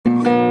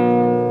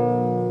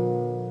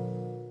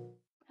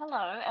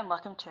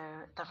welcome to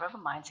the River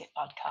Mindset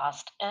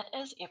podcast. It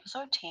is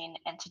episode 10,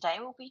 and today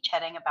we'll be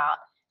chatting about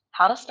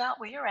how to start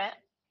where you're at.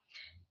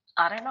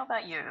 I don't know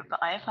about you, but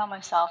I have found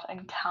myself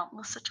in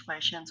countless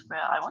situations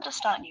where I want to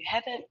start a new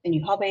habit, a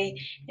new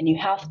hobby, a new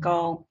health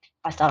goal.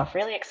 I start off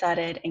really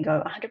excited and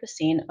go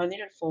 100% only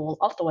to fall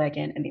off the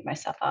wagon and beat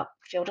myself up,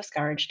 feel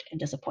discouraged and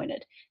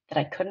disappointed that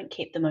I couldn't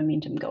keep the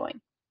momentum going.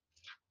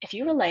 If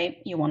you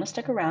relate, you want to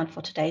stick around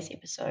for today's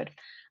episode.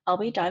 I'll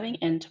be diving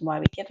into why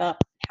we give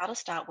up, how to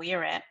start where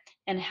you're at,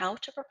 and how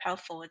to propel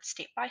forward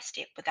step by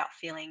step without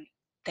feeling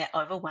that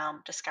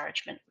overwhelm,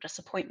 discouragement, or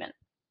disappointment.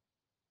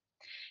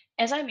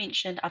 As I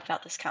mentioned, I've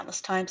felt this countless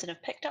times and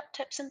have picked up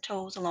tips and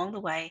tools along the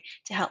way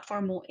to help for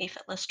a more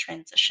effortless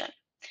transition.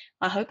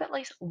 I hope at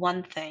least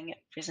one thing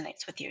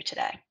resonates with you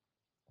today.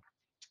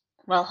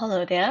 Well,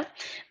 hello there.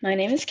 My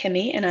name is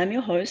Kimmy, and I'm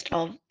your host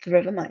of The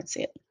River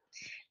Mindset.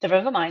 The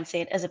River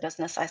Mindset is a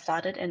business I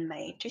started in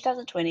May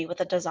 2020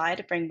 with a desire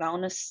to bring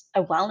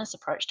a wellness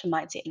approach to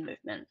mindset and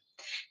movement.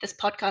 This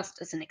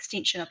podcast is an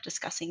extension of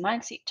discussing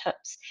mindset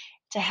tips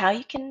to how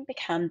you can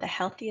become the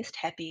healthiest,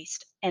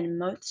 happiest, and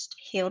most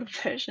healed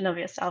version of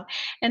yourself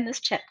in this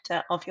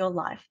chapter of your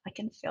life. I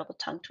can feel the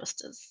tongue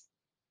twisters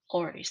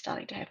already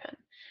starting to happen.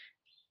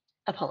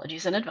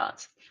 Apologies in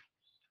advance.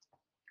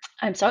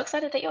 I'm so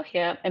excited that you're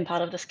here and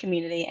part of this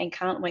community and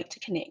can't wait to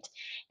connect.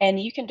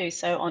 And you can do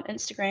so on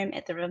Instagram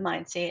at the River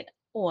Mindset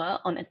or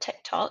on a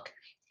TikTok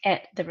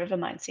at the River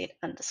Mindset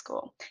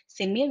 _.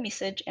 Send me a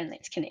message and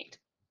let's connect.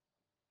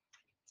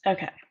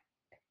 Okay.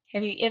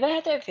 Have you ever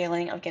had that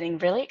feeling of getting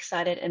really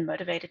excited and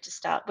motivated to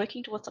start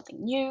working towards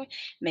something new?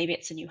 Maybe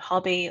it's a new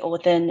hobby or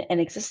within an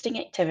existing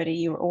activity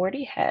you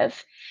already have.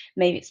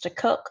 Maybe it's to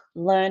cook,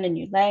 learn a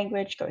new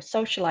language, go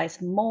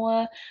socialize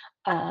more,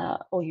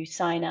 or you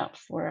sign up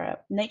for a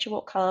nature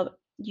walk club.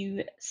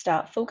 You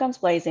start full guns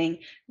blazing,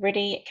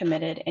 ready,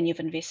 committed, and you've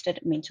invested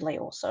mentally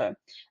also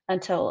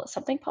until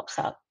something pops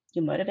up,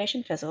 your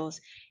motivation fizzles,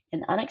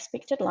 an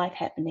unexpected life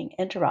happening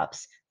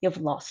interrupts,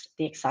 you've lost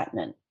the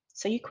excitement.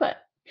 So you quit.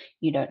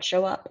 You don't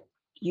show up,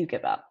 you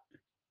give up.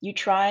 You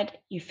tried,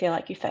 you feel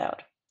like you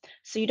failed.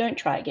 So you don't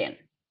try again.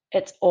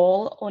 It's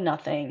all or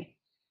nothing,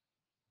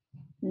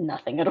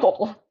 nothing at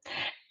all.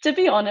 To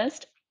be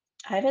honest,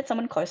 I've had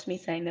someone close to me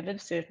saying they've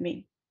observed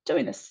me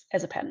doing this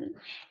as a pattern.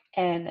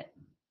 And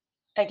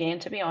again,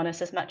 to be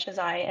honest, as much as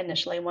I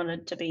initially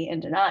wanted to be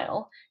in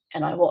denial,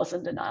 and I was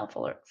in denial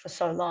for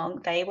so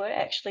long, they were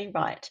actually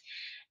right.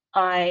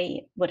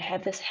 I would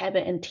have this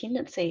habit and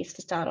tendencies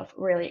to start off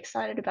really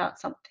excited about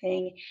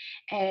something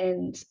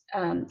and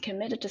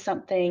committed to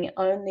something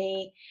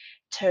only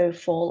to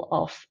fall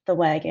off the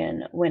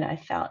wagon when I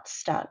felt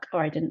stuck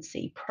or I didn't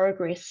see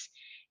progress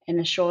in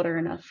a shorter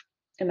enough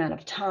amount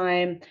of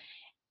time,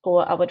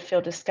 or I would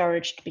feel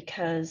discouraged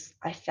because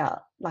I felt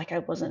like I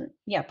wasn't,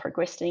 yeah,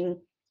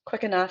 progressing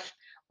quick enough,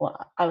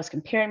 or I was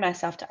comparing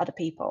myself to other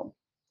people.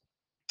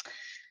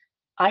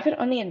 I could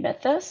only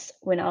admit this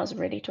when I was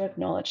ready to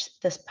acknowledge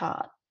this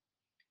part,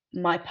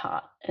 my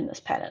part in this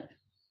pattern.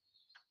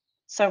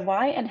 So,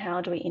 why and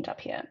how do we end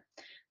up here?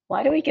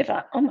 Why do we give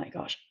up? Oh my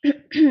gosh.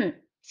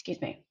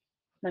 Excuse me,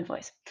 my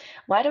voice.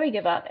 Why do we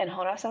give up and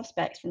hold ourselves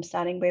back from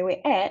starting where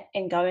we're at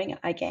and going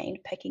again,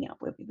 picking up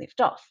where we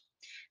left off?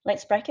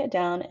 Let's break it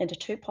down into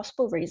two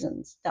possible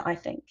reasons that I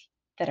think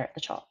that are at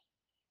the top.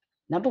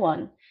 Number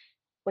one,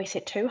 we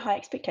set too high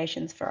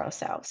expectations for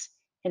ourselves.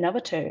 And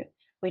number two,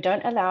 we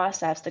don't allow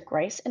ourselves the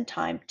grace and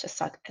time to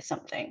suck at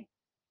something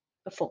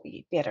before we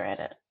get better at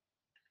it.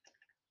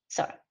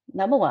 So,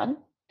 number one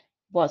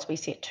was we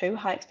set too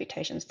high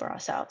expectations for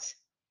ourselves.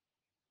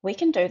 We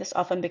can do this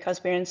often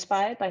because we're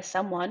inspired by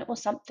someone or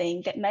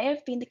something that may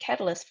have been the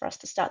catalyst for us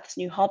to start this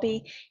new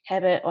hobby,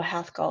 habit, or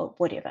health goal,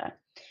 whatever.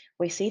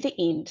 We see the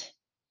end,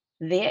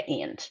 their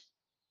end,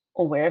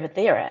 or wherever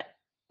they're at,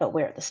 but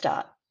we're at the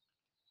start.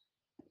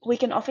 We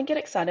can often get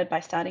excited by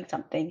starting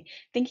something,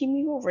 thinking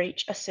we will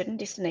reach a certain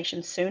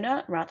destination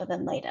sooner rather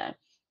than later.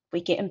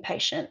 We get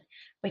impatient.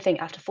 We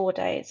think after 4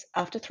 days,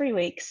 after 3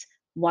 weeks,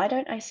 why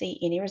don't I see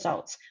any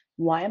results?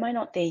 Why am I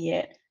not there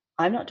yet?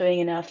 I'm not doing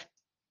enough.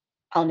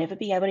 I'll never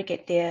be able to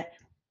get there.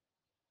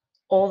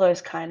 All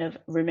those kind of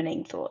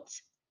ruminating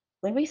thoughts.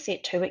 When we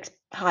set too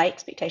high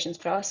expectations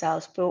for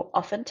ourselves, we'll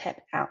often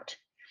tap out.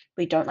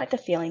 We don't like the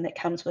feeling that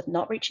comes with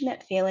not reaching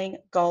that feeling,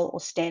 goal,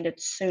 or standard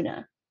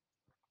sooner.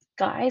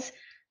 Guys,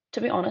 to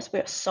be honest, we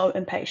are so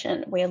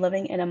impatient. We are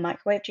living in a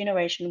microwave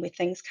generation where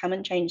things come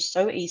and change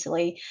so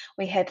easily.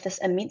 We have this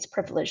immense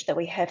privilege that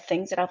we have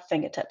things at our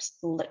fingertips,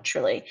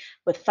 literally,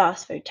 with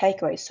fast food,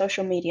 takeaways,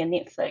 social media,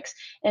 Netflix.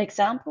 And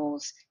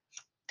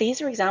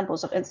these are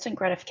examples of instant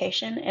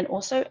gratification and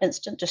also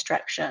instant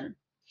distraction.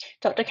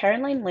 Dr.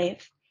 Caroline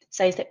Leaf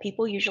says that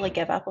people usually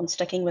give up on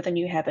sticking with a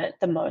new habit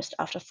the most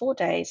after 4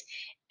 days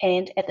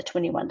and at the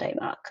 21-day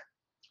mark.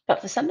 But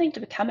for something to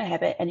become a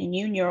habit and a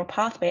new neural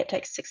pathway, it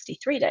takes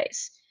 63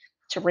 days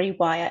to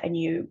rewire a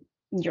new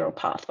neural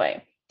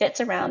pathway. That's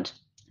around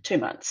 2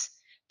 months.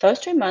 Those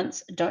 2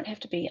 months don't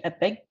have to be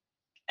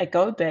a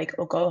go big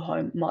or go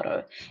home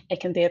motto. It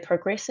can be a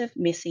progressive,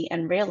 messy,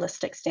 and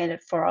realistic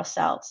standard for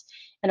ourselves.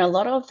 And a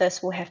lot of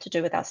this will have to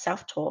do with our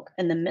self talk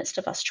in the midst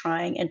of us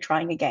trying and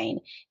trying again,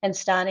 and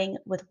starting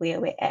with where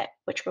we're at,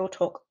 which we'll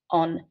talk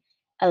on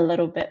a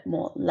little bit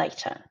more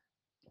later.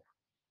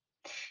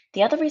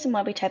 The other reason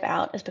why we tap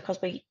out is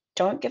because we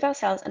don't give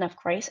ourselves enough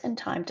grace and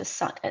time to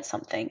suck at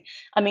something.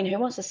 I mean, who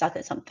wants to suck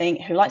at something?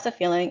 Who likes the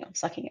feeling of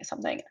sucking at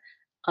something?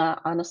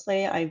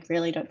 Honestly, I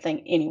really don't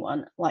think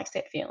anyone likes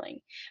that feeling,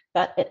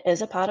 but it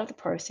is a part of the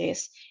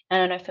process.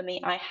 And I know for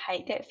me, I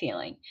hate that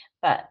feeling,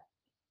 but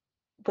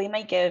we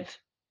may give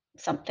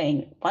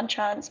something one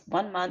chance,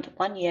 1 month,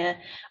 1 year.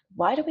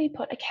 Why do we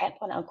put a cap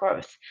on our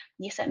growth?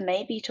 Yes, it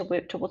may be to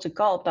work towards a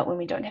goal, but when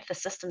we don't have the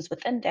systems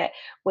within that,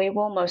 we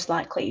will most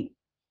likely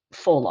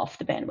fall off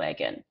the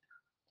bandwagon.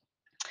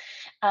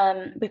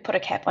 We put a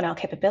cap on our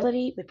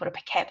capability, we put a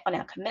cap on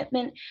our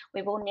commitment.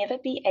 We will never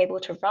be able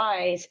to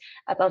rise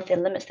above the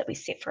limits that we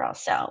set for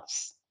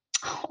ourselves.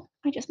 Oh,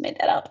 I just made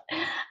that up.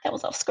 That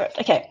was off script.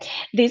 Okay.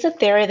 There's a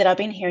theory that I've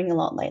been hearing a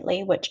lot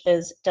lately, which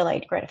is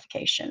delayed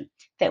gratification.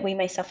 That we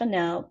may suffer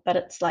now, but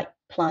it's like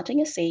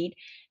planting a seed,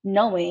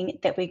 knowing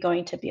that we're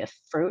going to be a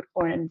fruit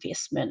or an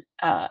investment.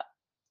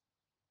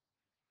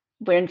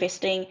 We're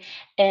investing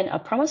in a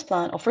promised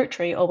plant or fruit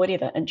tree or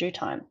whatever in due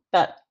time.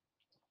 But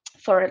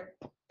for a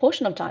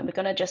portion of time, we're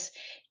going to just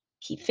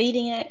keep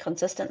feeding it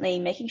consistently,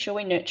 making sure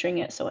we're nurturing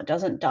it so it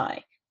doesn't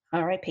die.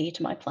 RIP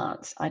to my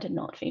plants. I did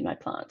not feed my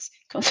plants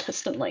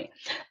consistently.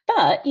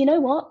 But you know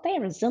what? They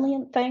are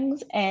resilient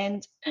things,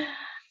 and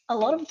a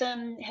lot of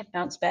them have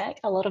bounced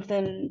back. A lot of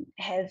them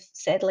have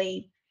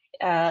sadly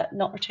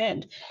not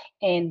returned.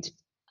 And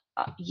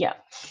yeah,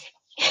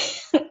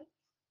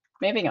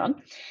 moving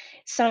on.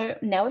 So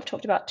now we've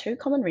talked about two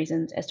common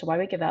reasons as to why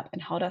we give up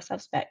and hold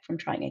ourselves back from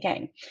trying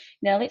again.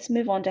 Now let's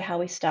move on to how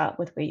we start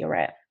with where you're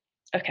at.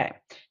 Okay,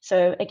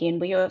 so again,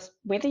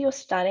 whether you're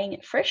starting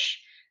fresh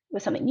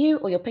with something new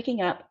or you're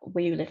picking up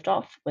where you left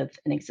off with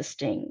an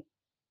existing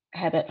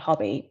habit,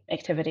 hobby,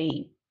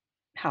 activity,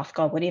 house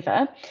goal,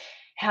 whatever,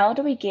 how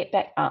do we get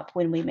back up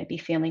when we may be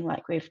feeling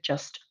like we've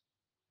just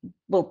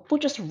we'll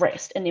just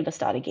rest and never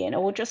start again,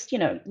 or we'll just,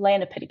 lay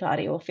in a pity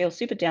party or feel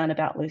super down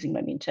about losing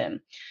momentum.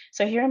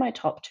 So here are my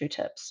top two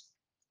tips.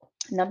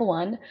 Number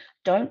one,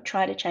 don't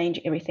try to change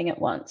everything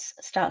at once.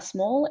 Start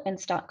small and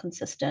start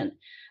consistent.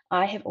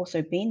 I have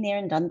also been there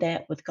and done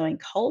that with going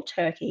cold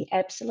turkey,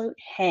 absolute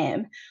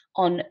ham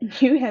on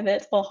new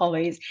habits or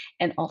hobbies,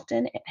 and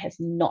often it has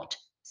not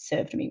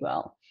served me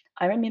well.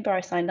 I remember I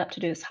signed up to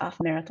do this half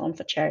marathon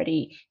for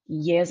charity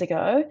years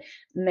ago,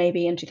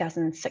 maybe in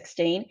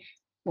 2016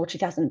 or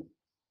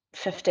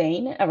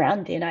 2015,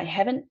 around then. I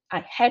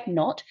had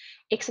not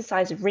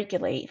exercised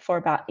regularly for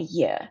about a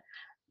year,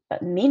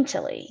 but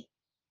mentally,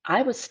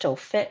 I was still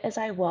fit as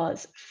I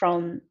was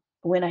from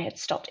when I had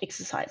stopped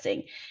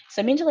exercising.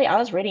 So mentally, I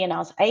was ready and I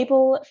was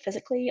able.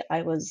 Physically,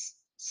 I was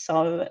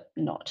so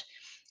not.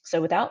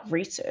 So without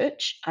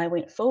research, I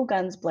went full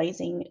guns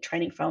blazing,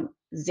 training from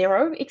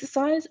zero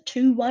exercise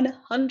to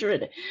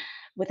 100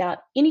 without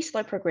any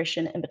slow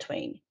progression in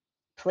between.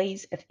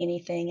 Please, if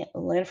anything,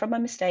 learn from my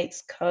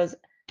mistakes because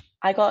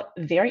I got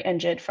very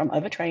injured from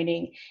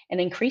overtraining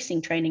and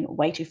increasing training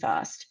way too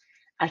fast.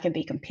 I can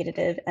be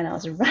competitive, and I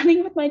was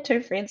running with my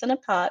two friends in a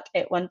park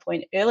at one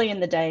point early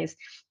in the days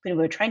when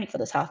we were training for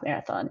this half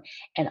marathon.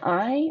 And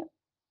I,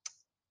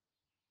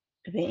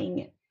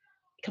 being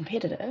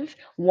competitive,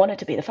 wanted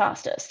to be the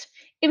fastest,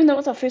 even though it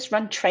was our first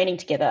run training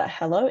together.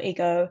 Hello,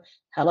 ego.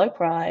 Hello,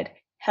 pride.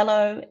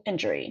 Hello,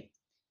 injury.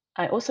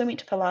 I also went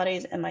to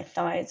Pilates and my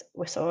thighs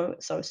were so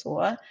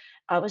sore.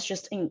 I was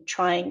just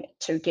trying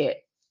to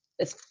get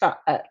as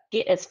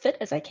fit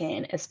as I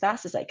can, as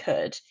fast as I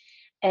could,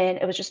 and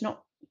it was just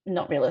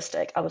not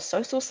realistic. I was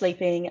so sore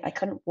sleeping. I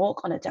couldn't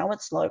walk on a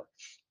downward slope.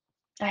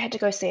 I had to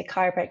go see a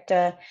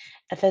chiropractor,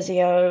 a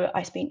physio.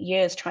 I spent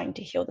years trying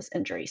to heal this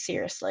injury.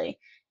 Seriously,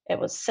 it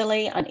was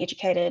silly,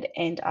 uneducated,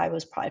 and I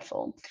was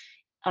prideful.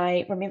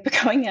 I remember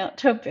going out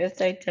to a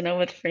birthday dinner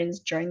with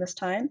friends during this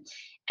time,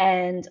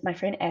 and my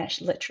friend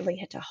Ash literally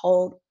had to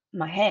hold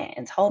my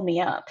hands, hold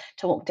me up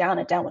to walk down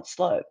a downward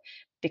slope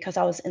because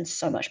I was in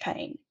so much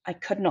pain. I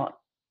could not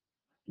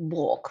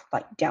walk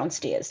like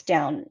downstairs,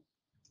 down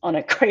on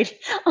a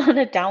on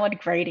a downward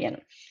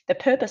gradient. The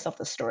purpose of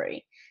the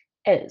story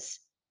is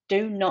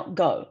do not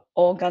go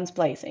all guns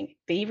blazing.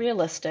 Be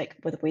realistic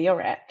with where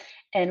you're at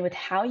and with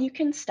how you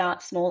can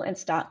start small and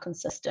start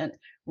consistent.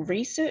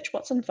 Research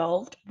what's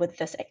involved with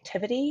this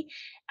activity.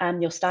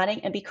 You're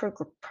starting and be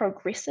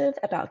progressive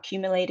about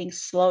accumulating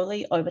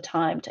slowly over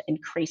time to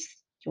increase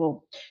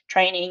your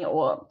training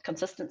or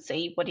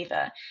consistency,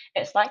 whatever.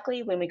 It's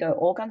likely when we go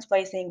all guns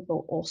blazing,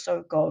 we'll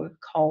also go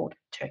cold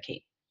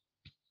turkey.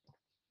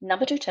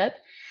 Number two tip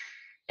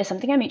is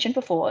something I mentioned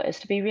before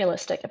is to be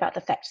realistic about the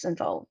factors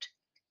involved.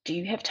 Do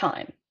you have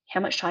time? How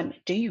much time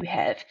do you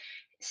have?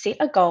 Set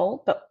a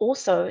goal, but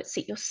also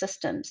set your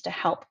systems to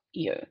help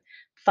you.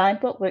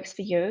 Find what works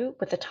for you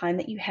with the time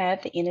that you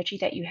have, the energy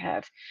that you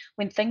have.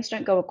 When things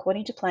don't go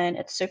according to plan,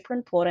 it's super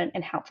important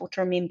and helpful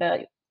to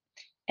remember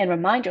and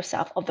remind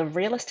yourself of the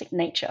realistic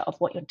nature of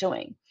what you're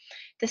doing.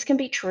 This can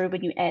be true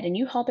when you add a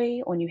new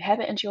hobby or new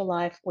habit into your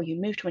life, or you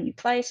move to a new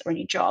place or a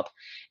new job.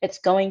 It's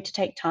going to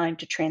take time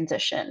to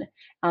transition.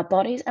 Our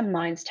bodies and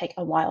minds take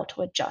a while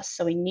to adjust,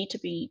 so we need to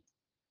be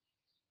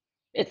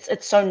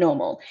it's so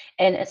normal,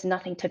 and it's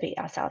nothing to beat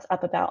ourselves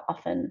up about.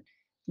 Often,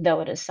 though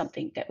it is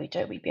something that we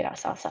do, we beat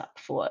ourselves up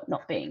for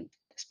not being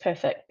this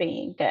perfect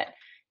being that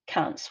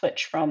can't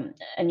switch from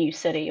a new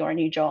city or a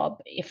new job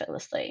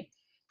effortlessly.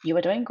 You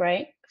are doing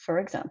great. For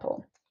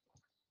example,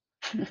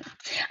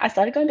 I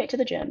started going back to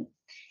the gym,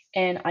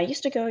 and I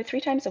used to go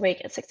 3 times a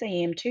week at 6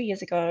 AM 2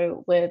 years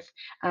ago with,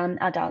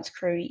 our dance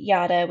crew,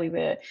 Yada. We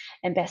were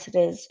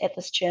ambassadors at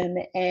this gym,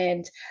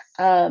 and,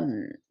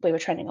 we were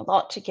training a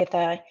lot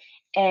together,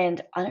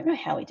 and I don't know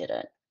how we did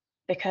it,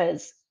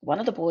 because one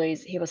of the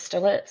boys, he was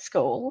still at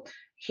school,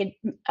 head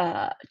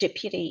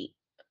deputy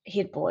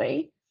head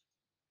boy,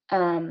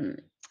 um,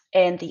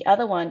 and the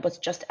other one was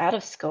just out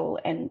of school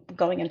and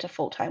going into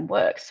full-time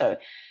work. So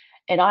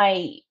and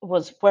I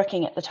was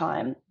working at the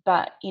time,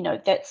 but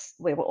that's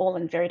we were all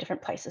in very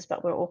different places,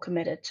 but we are all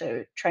committed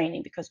to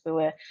training because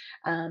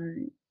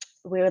um,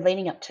 we were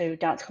leading up to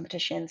dance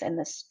competitions, and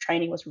this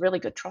training was really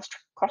good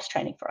cross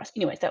training for us.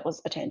 Anyways, that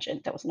was a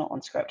tangent. That was not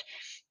on script.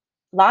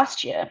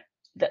 Last year,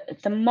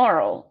 the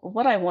moral,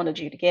 what I wanted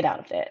you to get out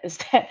of that is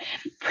that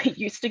I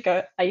used to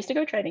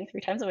go training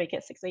 3 times a week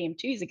at 6 AM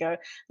 2 years ago.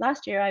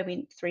 Last year, I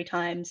went 3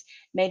 times,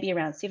 maybe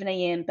around 7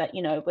 AM, but,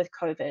 with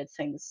COVID,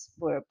 things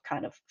were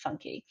kind of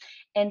funky.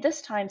 And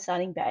this time,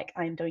 starting back,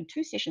 I'm doing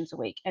 2 sessions a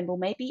week and will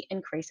maybe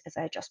increase as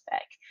I adjust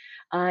back.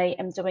 I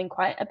am doing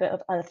quite a bit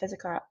of other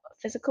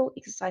physical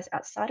exercise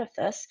outside of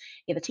this,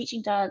 either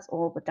teaching dance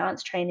or with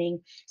dance training,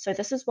 so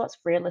this is what's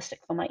realistic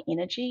for my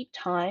energy,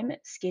 time,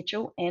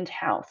 schedule, and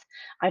health.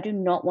 I do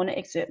not want to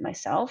exert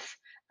myself,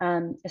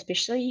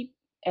 especially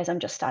as I'm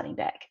just starting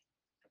back.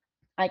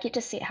 I get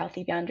to set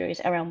healthy boundaries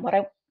around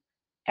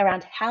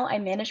how I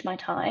manage my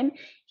time,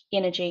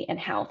 energy, and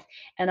health.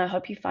 And I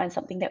hope you find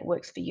something that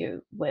works for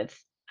you with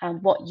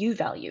what you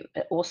value.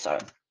 Also,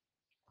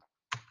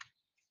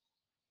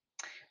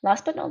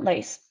 last but not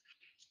least,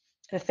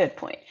 the third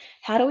point: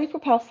 how do we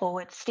propel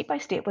forward step by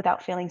step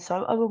without feeling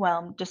so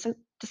overwhelmed,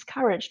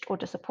 discouraged, or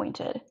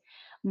disappointed?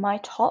 My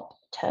top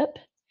tip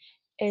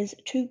is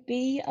to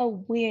be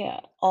aware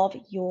of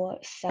your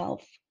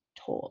self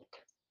talk.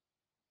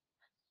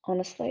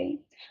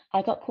 Honestly,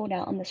 I got called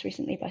out on this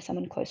recently by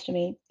someone close to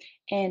me,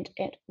 and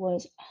it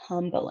was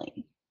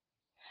humbling.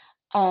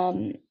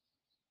 Um,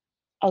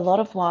 a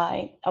lot of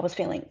why I was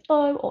feeling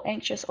low or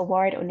anxious or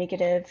worried or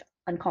negative,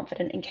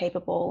 unconfident,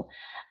 incapable,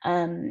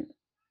 um,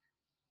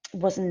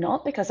 was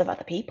not because of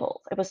other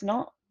people. It was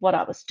not what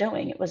I was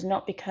doing. It was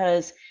not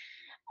because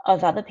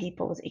of other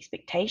people's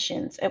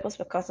expectations. It was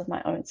because of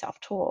my own self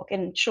talk.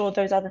 And sure,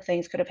 those other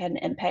things could have had an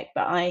impact,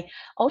 but I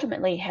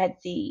ultimately had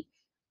the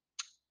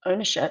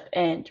ownership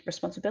and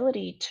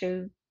responsibility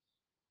to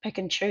pick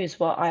and choose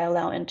what I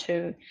allow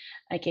into,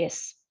 I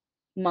guess,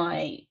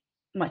 my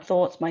my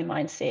thoughts, my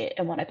mindset,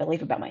 and what I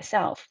believe about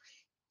myself.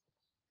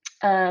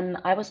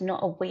 I was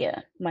not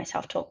aware my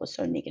self talk was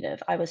so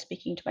negative. I was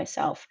speaking to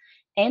myself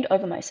and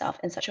over myself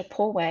in such a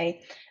poor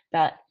way,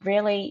 but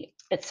really,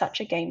 it's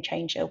such a game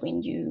changer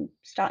when you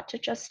start to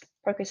just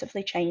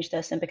progressively change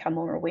this and become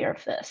more aware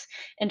of this.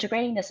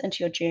 Integrating this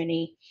into your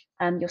journey,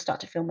 you'll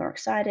start to feel more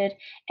excited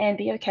and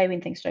be okay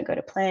when things don't go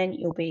to plan.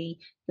 You'll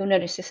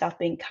notice yourself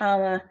being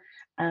calmer.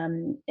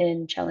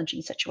 In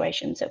challenging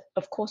situations, it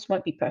of course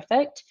won't be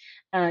perfect.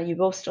 You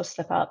will still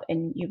slip up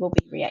and you will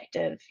be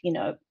reactive.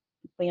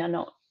 We are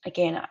not,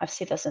 again, I've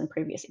said this in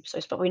previous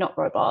episodes, but we're not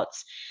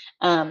robots.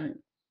 Um,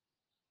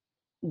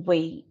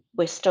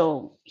 we're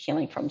still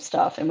healing from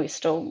stuff, and we're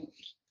still,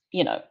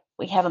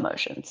 we have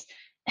emotions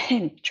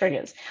and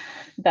triggers.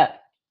 But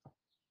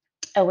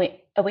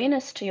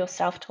awareness to your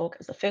self-talk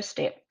is the first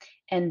step,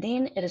 and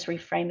then it is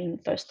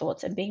reframing those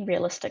thoughts and being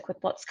realistic with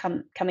what's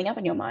coming up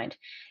in your mind,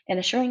 and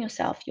assuring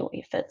yourself your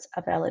efforts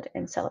are valid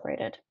and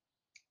celebrated.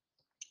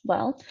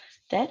 Well,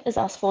 that is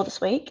us for this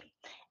week.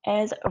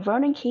 As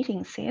Ronan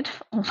Keating said,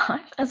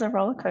 life is a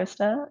roller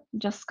coaster,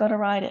 just gotta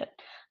ride it.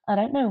 I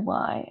don't know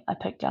why I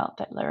picked out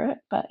that lyric,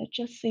 but it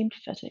just seemed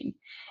fitting.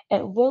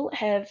 It will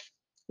have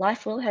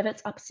Life will have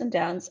its ups and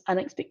downs,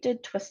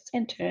 unexpected twists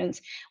and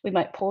turns. We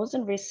might pause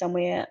and rest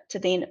somewhere to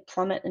then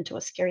plummet into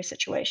a scary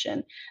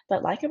situation.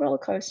 But like a roller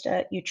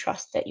coaster, you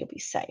trust that you'll be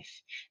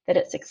safe, that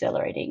it's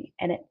exhilarating,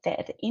 and that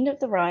at the end of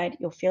the ride,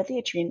 you'll feel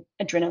the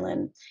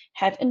adrenaline,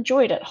 have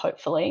enjoyed it,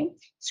 hopefully.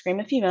 Scream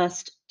if you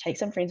must, take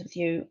some friends with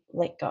you,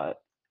 let go.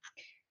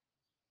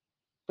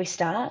 We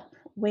start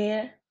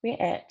where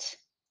we're at,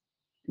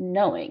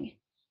 knowing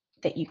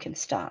that you can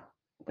start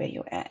where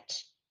you're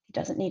at.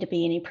 There doesn't need to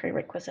be any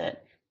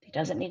prerequisite,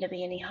 there doesn't need to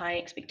be any high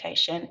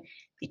expectation,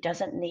 there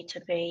doesn't need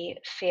to be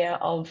fear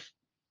of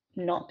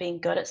not being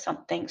good at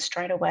something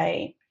straight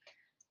away.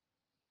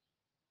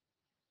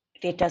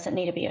 There doesn't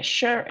need to be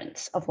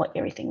assurance of what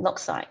everything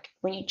looks like.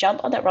 When you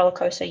jump on that roller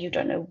coaster, you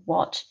don't know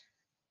what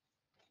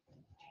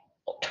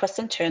twists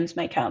and turns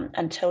may come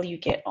until you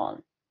get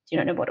on. You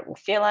don't know what it will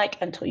feel like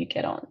until you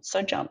get on.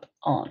 So jump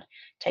on,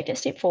 take a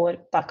step forward,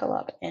 buckle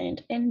up,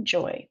 and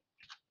enjoy.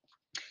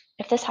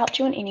 If this helped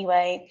you in any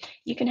way,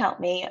 you can help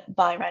me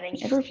by writing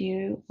a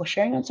review or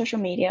sharing on social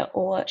media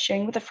or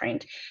sharing with a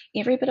friend.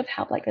 Every bit of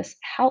help like this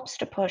helps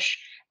to push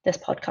this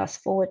podcast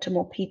forward to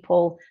more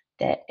people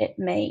that it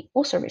may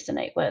also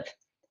resonate with.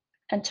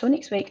 Until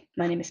next week,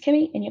 my name is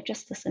Kimmy, and you've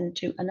just listened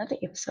to another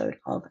episode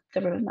of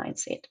The River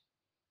Mindset.